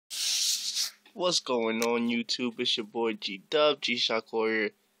What's going on, YouTube? It's your boy G Dub, G Shock Warrior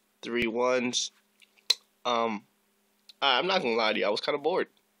 3 1s. I'm not gonna lie to you, I was kind of bored.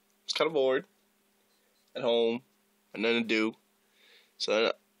 At home, and nothing to do.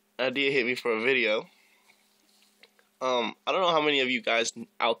 So an idea hit me for a video. I don't know how many of you guys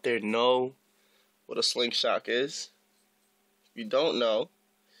out there know what a Sling Shox is. If you don't know,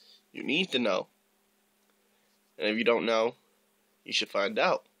 you need to know. And if you don't know, you should find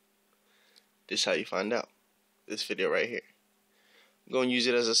out. This is how you find out. This video right here. I'm going to use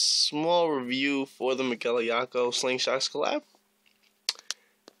it as a small review for the Miguel Ayako Sling Shox collab.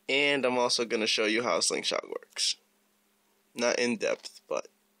 And I'm also going to show you how Sling Shox works. Not in depth, but,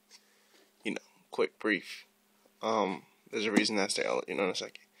 you know, quick, brief. There's a reason that's there, I'll let you know in a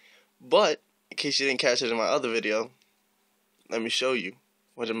second. But, in case you didn't catch it in my other video, let me show you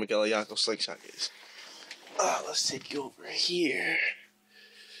what a Miguel Ayako Sling Shox is. Let's take you over here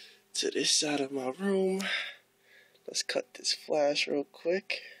to this side of my room. Let's cut this flash real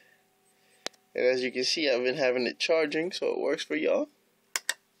quick. And as you can see, I've been having it charging, so it works for y'all.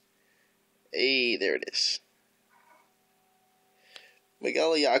 Hey, there it is.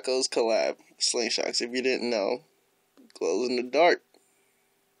 Miguel Ayako's collab, Sling Shox. If you didn't know, glows in the dark.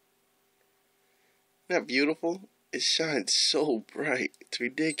 Isn't that beautiful? It shines so bright. It's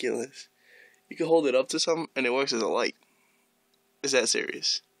ridiculous. You can hold it up to something and it works as a light. It's that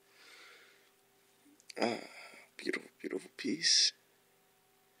serious. Beautiful, beautiful piece.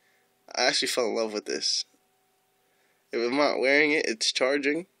 I actually fell in love with this. If I'm not wearing it, it's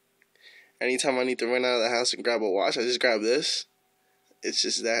charging. Anytime I need to run out of the house and grab a watch, I just grab this. It's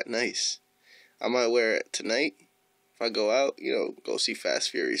just that nice. I might wear it tonight. If I go out, you know, go see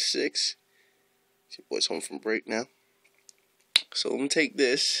Fast Furious 6. Your boy's home from break now. So I'm gonna take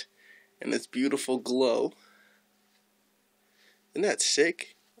this and this beautiful glow. Isn't that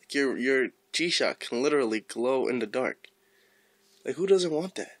sick? Like your G-Shock can literally glow in the dark. Like, who doesn't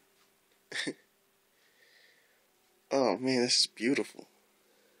want that? Oh man, this is beautiful.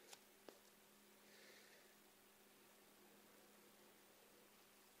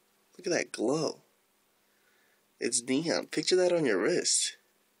 Look at that glow. It's neon. Picture that on your wrist.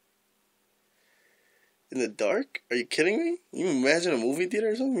 In the dark? Are you kidding me? You imagine a movie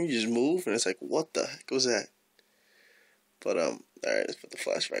theater or something? You just move and it's like, what the heck was that? But, alright, let's put the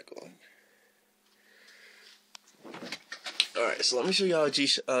flashback on. Alright, so let me show you how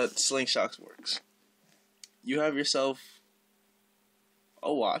Sling Shox works. You have yourself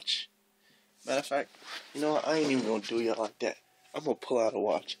a watch. Matter of fact, you know what? I ain't even gonna do y'all like that. I'm gonna pull out a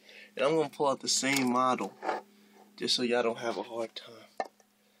watch. And I'm gonna pull out the same model. Just so y'all don't have a hard time.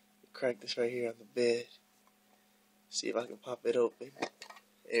 Crack this right here on the bed. See if I can pop it open.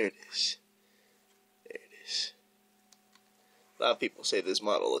 There it is. There it is. A lot of people say this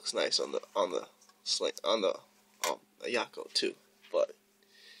model looks nice on the Ayako too, but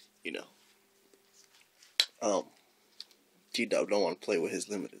you know, G-Dub don't want to play with his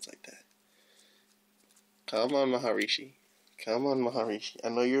limiteds like that. Come on, Maharishi. Come on, Maharishi. I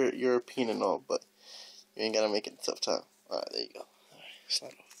know you're European and all, but you ain't gotta make it a tough time. Alright, there you go. Alright,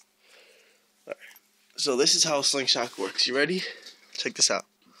 slide off. Alright. So this is how Sling Shox works. You ready? Check this out.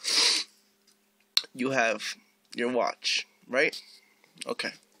 You have your watch, right?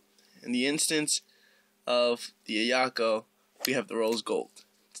 Okay. In the instance of the Ayako, we have the rose gold.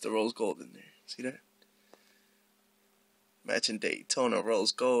 It's the rose gold in there. See that? Matching Daytona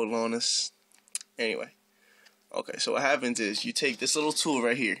rose gold on us. Anyway. Okay, so what happens is you take this little tool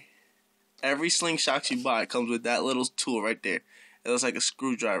right here. Every Sling Shox you buy comes with that little tool right there. It looks like a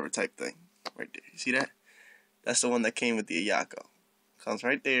screwdriver type thing. Right there. You see that? That's the one that came with the Ayako. Comes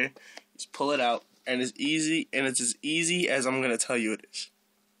right there. Just pull it out. And it's easy. And it's as easy as I'm going to tell you it is.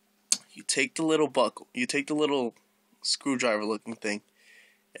 You take the little buckle. You take the little screwdriver looking thing.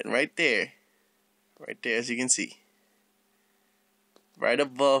 And right there as you can see, right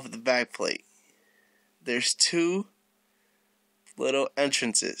above the back plate, there's two little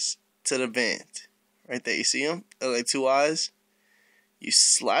entrances to the band. Right there. You see them? They're like two eyes. You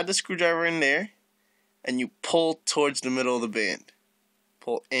slide the screwdriver in there, and you pull towards the middle of the band.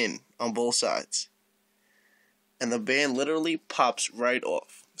 Pull in on both sides. And the band literally pops right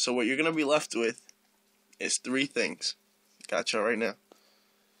off. So what you're going to be left with is three things. Got y'all right now.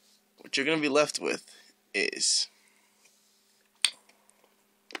 What you're going to be left with is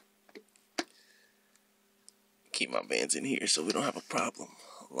keep my bands in here so we don't have a problem,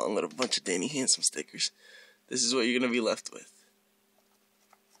 along with a bunch of Danny Handsome stickers. This is what you're going to be left with.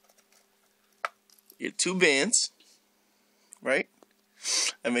 Your two bands, right?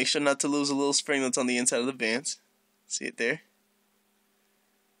 And make sure not to lose a little spring that's on the inside of the bands. See it there?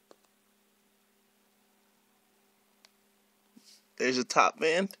 There's your top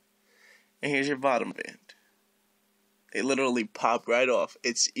band, and here's your bottom band. They literally pop right off.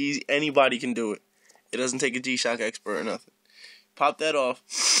 It's easy. Anybody can do it. It doesn't take a G-Shock expert or nothing. Pop that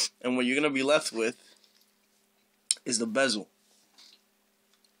off, and what you're going to be left with is the bezel.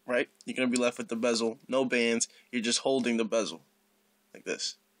 Right? You're going to be left with the bezel. No bands. You're just holding the bezel. Like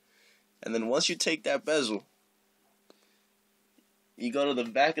this. And then once you take that bezel, you go to the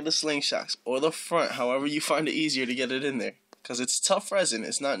back of the Sling Shox or the front, however you find it easier to get it in there. Because it's tough resin.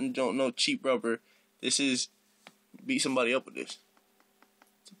 It's not no cheap rubber. This is, beat somebody up with this.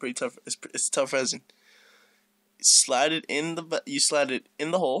 It's a pretty tough, it's tough resin. Slide it in you slide it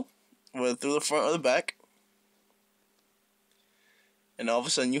in the hole, whether through the front or the back. And all of a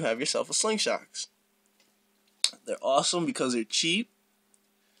sudden you have yourself a Sling Shox. They're awesome because they're cheap.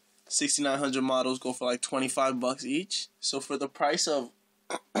 6900 models go for like $25 each. So for the price of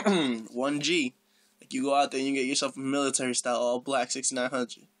 1G, like you go out there and you get yourself a military style all black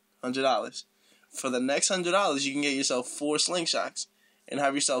 6900, $100. For the next $100, you can get yourself 4 Sling Shox and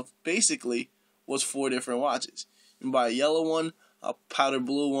have yourself basically what's 4 different watches. You can buy a yellow one, a powder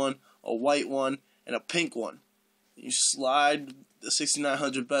blue one, a white one, and a pink one. You slide the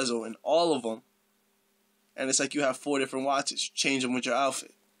 6900 bezel in all of them, and it's like you have 4 different watches. Change them with your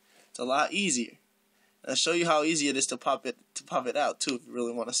outfit. It's a lot easier. And I'll show you how easy it is to pop it out too if you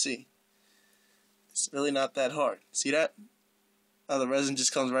really want to see. It's really not that hard. See that? How the resin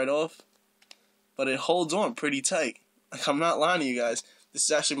just comes right off? But it holds on pretty tight. Like, I'm not lying to you guys. This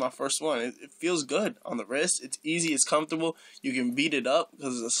is actually my first one. It feels good on the wrist. It's easy. It's comfortable. You can beat it up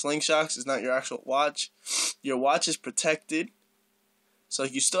because it's a Sling Shox. It's not your actual watch. Your watch is protected. So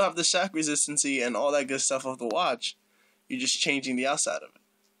you still have the shock resistancy and all that good stuff of the watch. You're just changing the outside of it.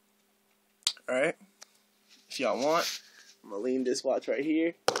 Alright? If y'all want, I'm going to lean this watch right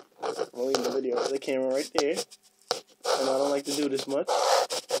here. I'm going to lean the video to the camera right there. And I don't like to do this much.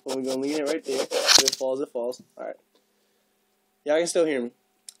 But we're going to lean it right there. If it falls, it falls. Alright. Y'all can still hear me.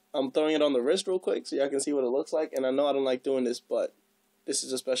 I'm throwing it on the wrist real quick so y'all can see what it looks like. And I know I don't like doing this, but this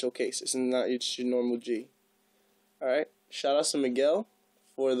is a special case. This is not your normal G. Alright. Shout out to Miguel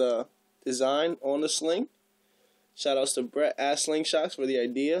for the design on the sling. Shout outs to Brett at Sling Shox for the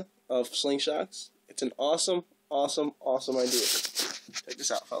idea of Sling Shox. It's an awesome, awesome, awesome idea. Check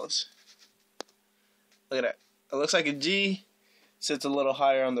this out, fellas. Look at that. It looks like a G. Sits a little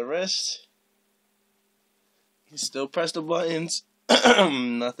higher on the wrist. You still press the buttons.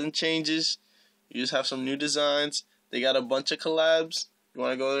 Nothing changes. You just have some new designs. They got a bunch of collabs. You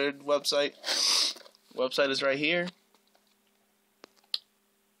want to go to their website? Website is right here.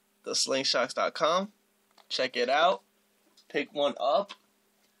 theSlingShox.com. Check it out. Pick one up.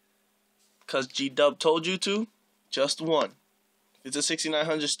 Because G-Dub told you to. Just one. If it's a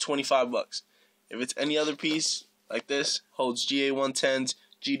 6900, it's $25. If it's any other piece like this, holds GA110s,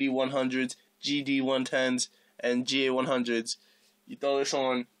 GD100s, GD110s, and GA100s, you throw this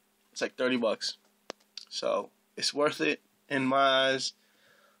on, it's like $30. So it's worth it in my eyes.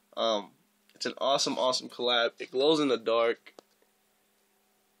 It's an awesome, awesome collab. It glows in the dark.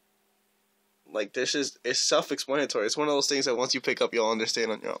 Like, it's self-explanatory. It's one of those things that once you pick up, you'll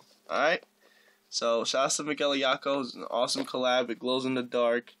understand on your own. Alright? So, shout out to Miguel Ayako. It's an awesome collab. It glows in the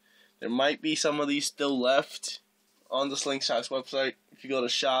dark. There might be some of these still left on the Sling Shox website. If you go to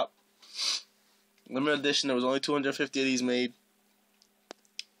shop, limited edition, there was only 250 of these made.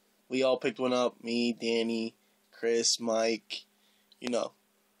 We all picked one up. Me, Danny, Chris, Mike. You know.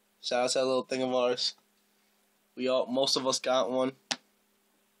 Shout out to that little thing of ours. Most of us got one.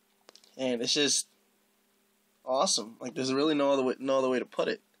 And it's just awesome. Like, there's really no other way to put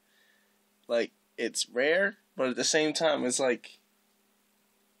it. Like, it's rare, but at the same time, it's like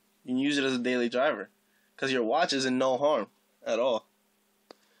you can use it as a daily driver because your watch is in no harm at all.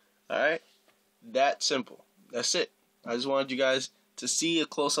 Alright? That simple. That's it. I just wanted you guys to see a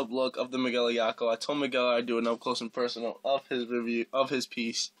close-up look of the Miguel Ayako. I told Miguel I'd do an up-close and personal of his review, of his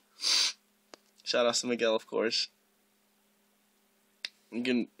piece. Shout out to Miguel, of course. You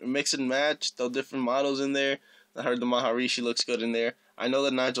can mix and match, throw different models in there. I heard the Maharishi looks good in there. I know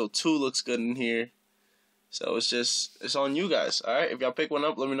the Nigel 2 looks good in here. So it's on you guys, alright? If y'all pick one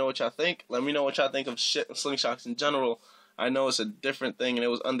up, let me know what y'all think. Let me know what y'all think of Sling Shox in general. I know it's a different thing, and it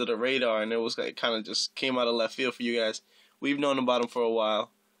was under the radar, and it kind of just came out of left field for you guys. We've known about them for a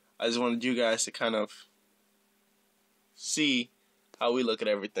while. I just wanted you guys to kind of see how we look at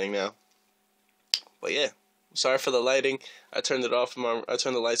everything now. But yeah, sorry for the lighting. I turned the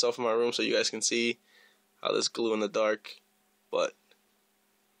lights off in my room so you guys can see how this glue in the dark. But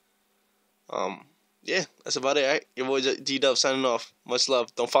yeah, that's about it, alright? Your boy G-Dub signing off. Much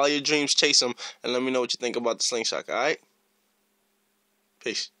love. Don't follow your dreams, chase them, and let me know what you think about the Sling Shox, alright?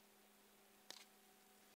 Peace.